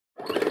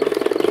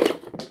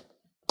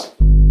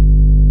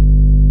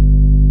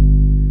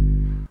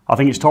I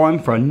think it's time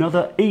for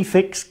another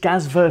eFIXX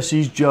Gaz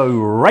versus Joe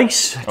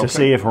race to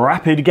see if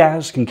Rapid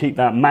Gaz can keep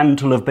that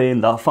mantle of being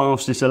the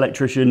fastest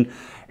electrician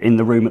in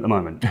the room at the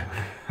moment.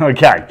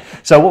 Okay,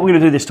 so what we're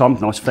going to do this time,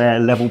 nice fair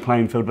level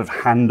playing field with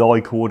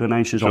hand-eye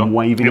coordination. Sure. I'm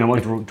waving, I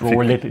might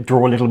draw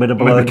a little bit of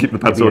blood. Keep the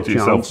padsaw to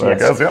yourself there, yes.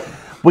 Gaz, yep.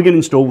 We're going to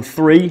install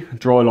 3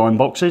 dry line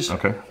boxes.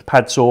 Okay.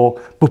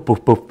 Padsaw, boof,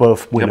 boof, boof,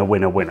 boof, winner,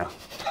 winner, winner.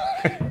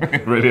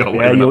 Really are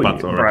winning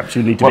that padsaw, perhaps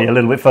you need to be a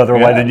little bit further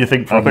away than you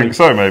think. I think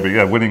so, maybe.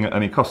 Yeah, winning at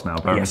any cost now,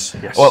 apparently. Yes,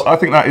 yes. Well, I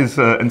think that is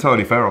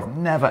entirely fair. I've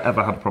never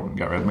ever had a problem,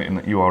 Gary, admitting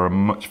that you are a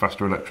much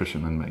faster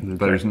electrician than me.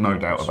 Okay. There is no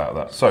doubt about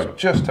that. So,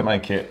 just to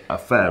make it a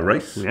fair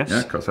race,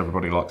 because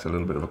everybody likes a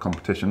little bit of a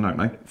competition, don't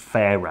they?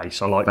 Fair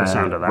race. I like the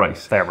sound of that.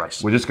 Race. Fair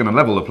race. We're just going to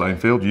level the playing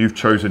field. You've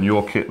chosen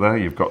your kit there.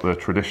 You've got the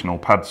traditional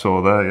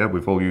padsaw there. Yeah,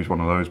 we've all used one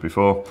of those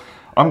before.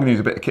 I'm going to use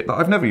a bit of kit that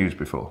I've never used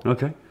before.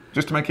 Okay.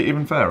 Just to make it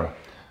even fairer.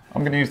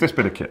 I'm going to use this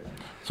bit of kit.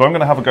 So I'm going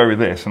to have a go with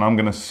this, and I'm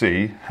going to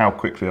see how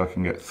quickly I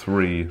can get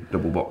 3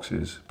 double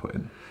boxes put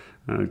in.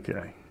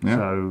 Okay. Yeah.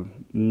 So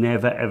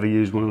never ever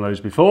used one of those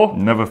before.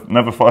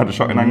 Never fired a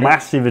shot in anger.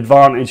 Massive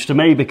advantage to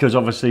me because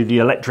obviously the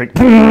electric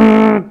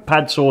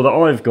padsaw that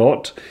I've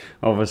got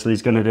obviously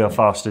is going to do a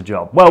faster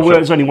job. Well,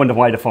 there's only one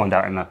way to find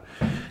out in that.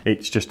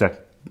 It's just a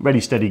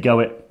ready, steady, go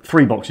it.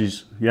 3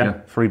 boxes. Yeah.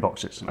 3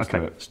 boxes. Okay.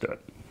 Let's do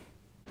it.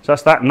 So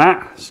that's that and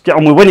that. Let's get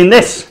on with winning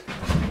this.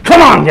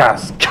 Come on,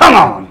 Gaz. Come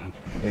on.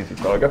 Easy,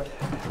 tiger.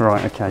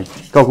 Right, okay.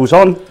 Goggles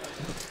on.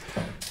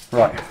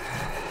 Right.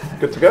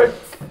 Good to go?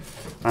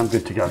 I'm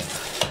good to go.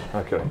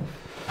 Okay.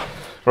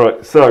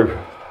 Right, so,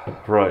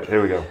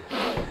 here we go.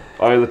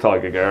 Eye of the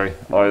tiger, Gary.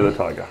 Eye of the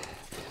tiger.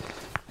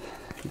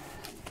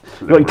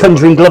 You got your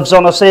conjuring gloves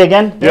on, I see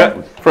again?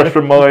 Yeah, fresh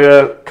from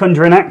my...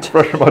 conjuring act.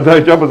 Fresh from my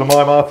day job as a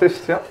mime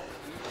artist, yeah.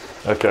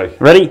 Okay.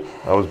 Ready?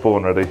 I was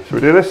born ready. Should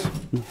we do this?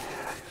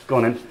 Go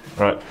on in.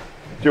 Right.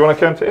 Do you want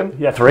to count it in?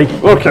 Yeah, 3.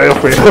 Okay,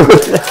 off we go.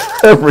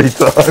 Every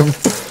time.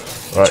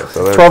 Right,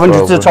 so there's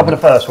 1200 to the top of the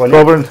first one.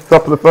 1200 to the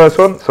top of the first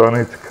one, so I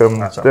need to come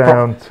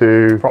down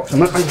to...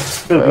 Approximately.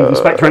 Building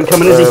inspector ain't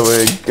coming, is he?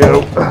 There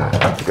we go. I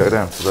have to go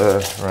down to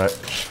there,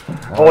 right.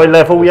 Eye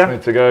level, yeah?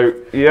 Need to go,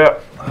 yeah.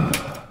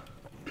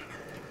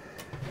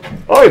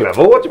 Eye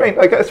level? What do you mean?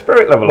 I get a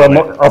spirit level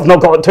well, I've not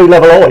got 2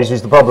 level eyes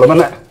is the problem,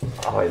 isn't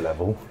it? Eye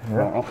level,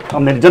 yeah.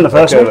 I've nearly done the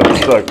first one.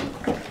 So,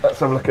 let's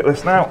have a look at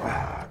this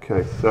now.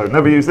 Okay, so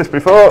never used this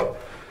before.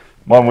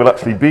 Mine will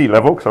actually be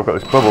level because I've got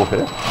this bubble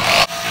here.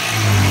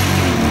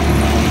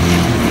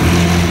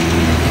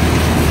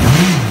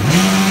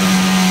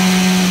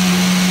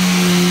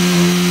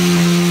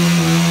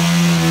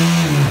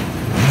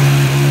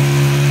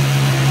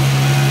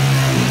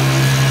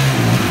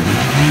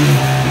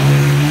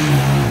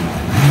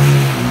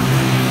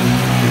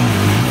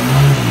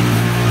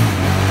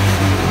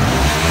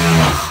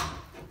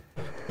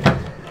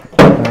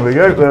 There we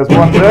go, there's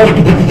one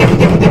there.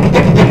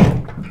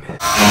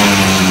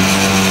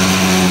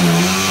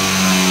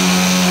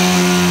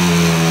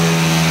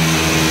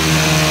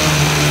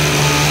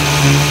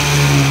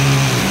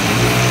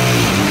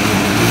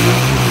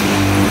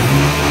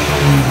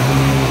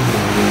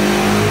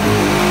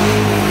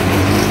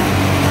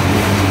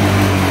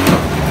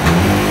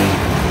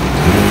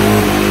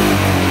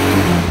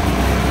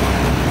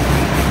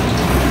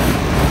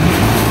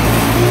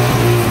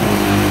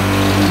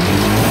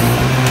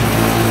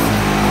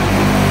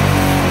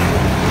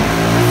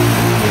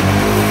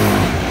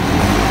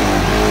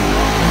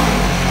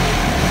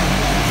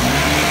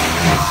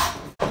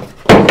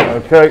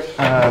 Okay,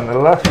 and the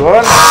last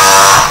one.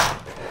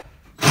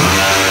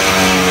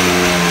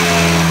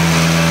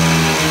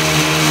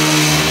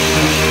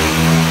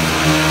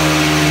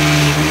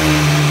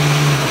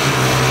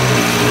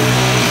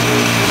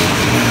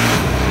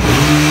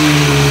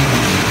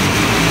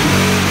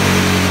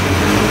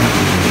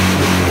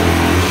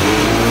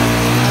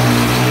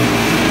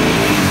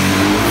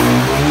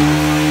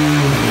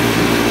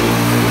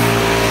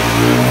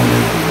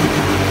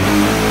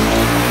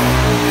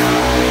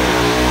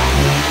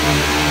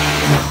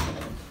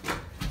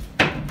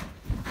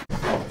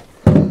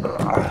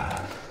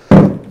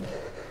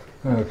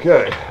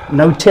 Okay.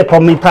 No tip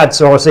on me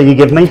padsaw, I see you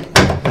give me.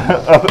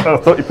 I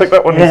thought you picked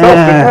that one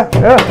yourself, didn't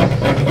you? Yeah.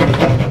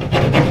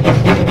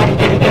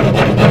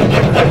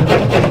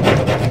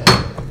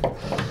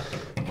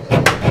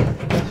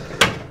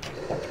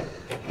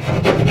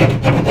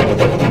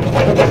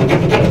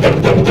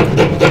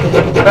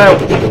 Now,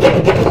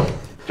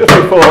 just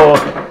before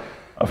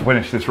I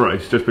finish this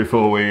race, just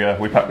before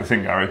we pack this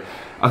in, Gary,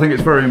 I think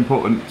it's very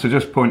important to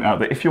just point out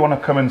that if you want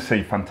to come and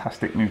see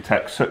fantastic new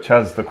tech such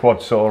as the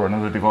Quadsaw and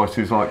other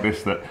devices like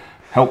this that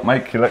help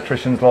make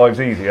electricians'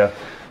 lives easier,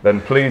 then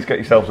please get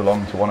yourselves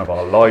along to one of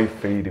our live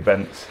feed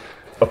events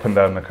up and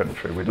down the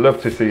country. We'd love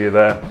to see you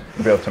there.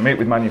 You'll be able to meet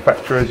with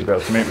manufacturers, you'll be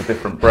able to meet with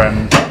different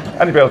brands,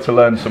 and you'll be able to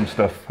learn some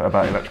stuff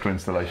about electrical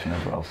installation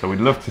as well. So we'd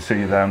love to see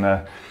you down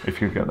there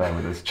if you get there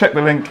with us. Check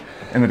the link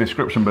in the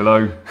description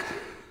below.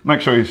 Make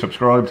sure you're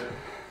subscribed.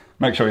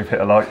 Make sure you've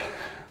hit a like.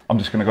 I'm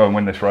just going to go and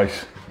win this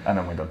race, and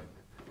then we're done.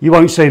 You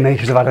won't see me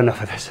because I've had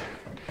enough of this.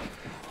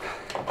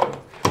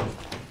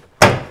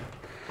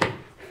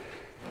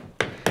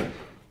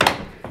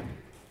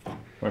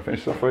 Want to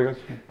finish this off for you guys?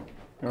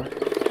 All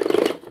right.